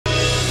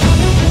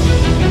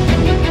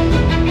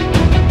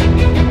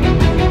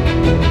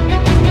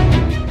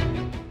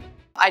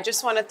I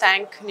just want to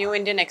thank New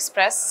Indian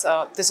Express.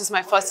 This is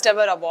my first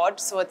ever award,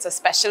 so it's a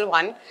special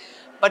one.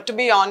 But to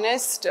be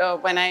honest,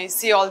 when I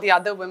see all the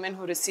other women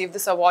who received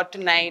this award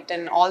tonight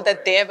and all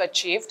that they have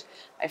achieved,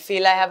 I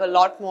feel I have a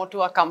lot more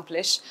to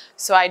accomplish.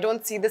 So I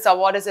don't see this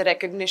award as a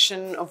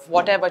recognition of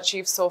what I've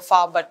achieved so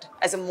far, but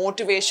as a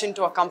motivation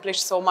to accomplish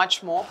so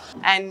much more.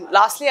 And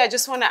lastly, I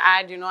just want to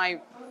add,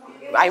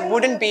 I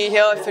wouldn't be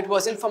here if it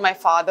wasn't for my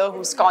father,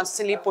 who's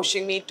constantly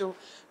pushing me to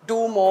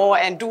do more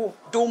and do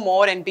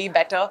more and be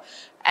better.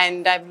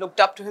 And I've looked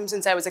up to him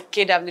since I was a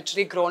kid. I've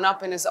literally grown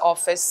up in his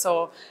office.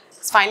 So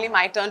it's finally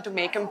my turn to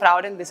make him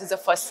proud, and this is the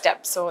first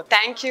step. So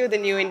thank you, the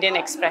New Indian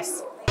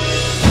Express.